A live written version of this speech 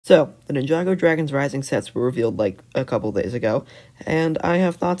So, the Ninjago Dragon's Rising sets were revealed like a couple days ago, and I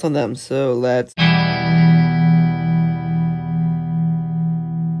have thoughts on them, so let's...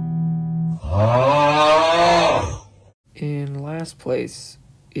 In last place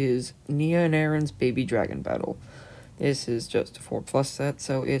is Nia and Aaron's Baby Dragon Battle. This is just a 4+ set,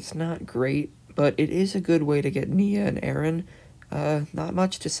 so it's not great, but it is a good way to get Nia and Aaron. Not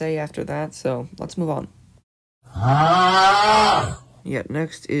much to say after that, so let's move on. Yeah,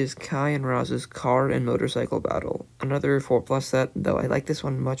 next is Kai and Roz's Car and Motorcycle Battle. Another 4+ set, though I like this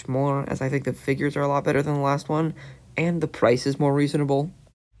one much more, as I think the figures are a lot better than the last one, and the price is more reasonable.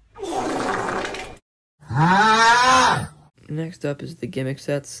 Next up is the gimmick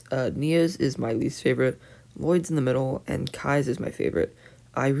sets. Nia's is my least favorite, Lloyd's in the middle, and Kai's is my favorite.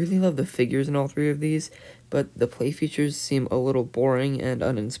 I really love the figures in all three of these, but the play features seem a little boring and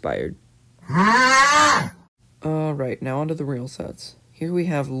uninspired. Alright, now onto the real sets. Here we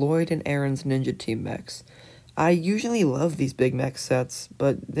have Lloyd and Aaron's Ninja Team mechs. I usually love these big mech sets,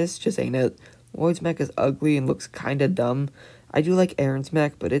 but this just ain't it. Lloyd's mech is ugly and looks kinda dumb. I do like Aaron's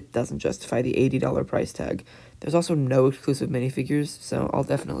mech, but it doesn't justify the $80 price tag. There's also no exclusive minifigures, so I'll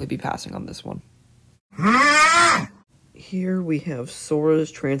definitely be passing on this one. Here we have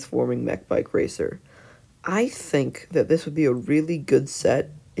Sora's Transforming Mech Bike Racer. I think that this would be a really good set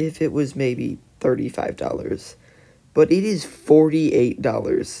if it was maybe $35, but it is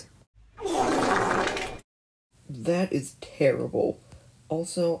 $48. That is terrible.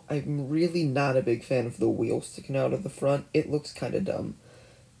 Also, I'm really not a big fan of the wheel sticking out of the front. It looks kind of dumb.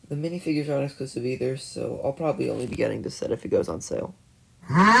 The minifigures aren't exclusive either, so I'll probably only be getting this set if it goes on sale.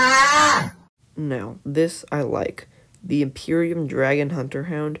 Now, this I like. The Imperium Dragon Hunter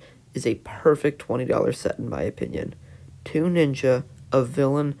Hound is a perfect $20 set in my opinion. 2 ninja, a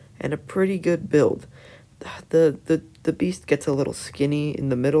villain, and a pretty good build. The beast gets a little skinny in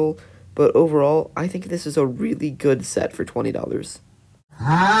the middle, but overall, I think this is a really good set for $20.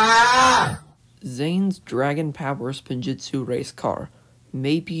 Zane's Dragon Power Spinjitzu Race Car.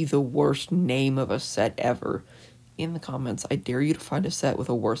 Maybe the worst name of a set ever. In the comments, I dare you to find a set with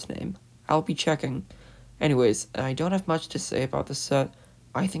a worse name. I'll be checking. Anyways, I don't have much to say about this set.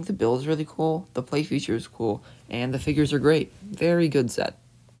 I think the build is really cool, the play feature is cool, and the figures are great. Very good set.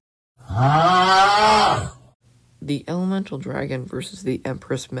 The Elemental Dragon versus the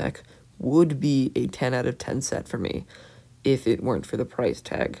Empress mech would be a 10 out of 10 set for me, if it weren't for the price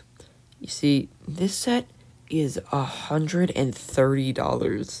tag. You see, this set is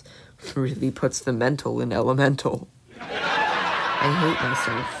 $130. Really puts the mental in elemental. I hate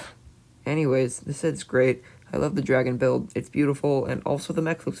myself. Anyways, this set's great. I love the dragon build. It's beautiful, and also the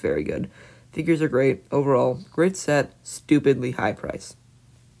mech looks very good. Figures are great. Overall, great set, stupidly high price.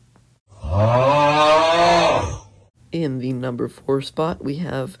 In the number 4 spot, we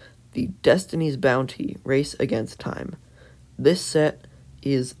have the Destiny's Bounty Race Against Time. This set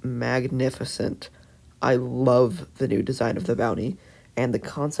is magnificent. I love the new design of the bounty, and the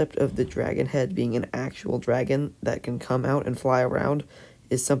concept of the dragon head being an actual dragon that can come out and fly around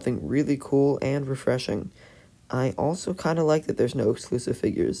is something really cool and refreshing. I also kind of like that there's no exclusive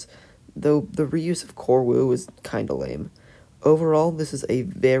figures, though the reuse of Korwu is kind of lame. Overall, this is a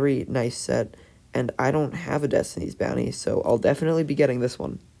very nice set, and I don't have a Destiny's Bounty, so I'll definitely be getting this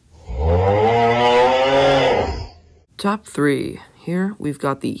one. Top 3. Here, we've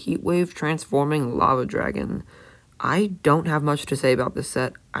got the Heatwave Transforming Lava Dragon. I don't have much to say about this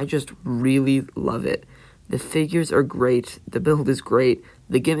set, I just really love it. The figures are great, the build is great,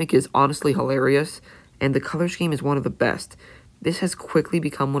 the gimmick is honestly hilarious, and the color scheme is one of the best. This has quickly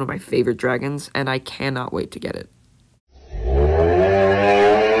become one of my favorite dragons, and I cannot wait to get it.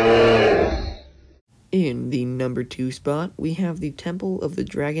 In the number 2 spot, we have the Temple of the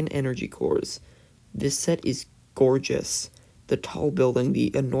Dragon Energy Cores. This set is gorgeous. The tall building,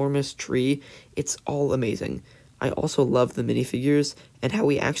 the enormous tree, it's all amazing. I also love the minifigures, and how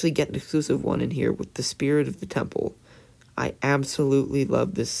we actually get an exclusive one in here with the Spirit of the Temple. I absolutely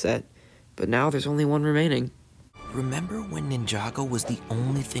love this set, but now there's only one remaining. Remember when Ninjago was the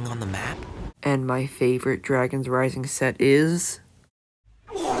only thing on the map? And my favorite Dragon's Rising set is...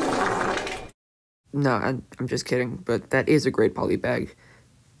 No, I'm just kidding, but that is a great poly bag.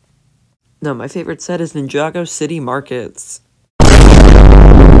 No, my favorite set is Ninjago City Markets.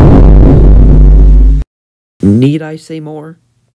 Need I say more?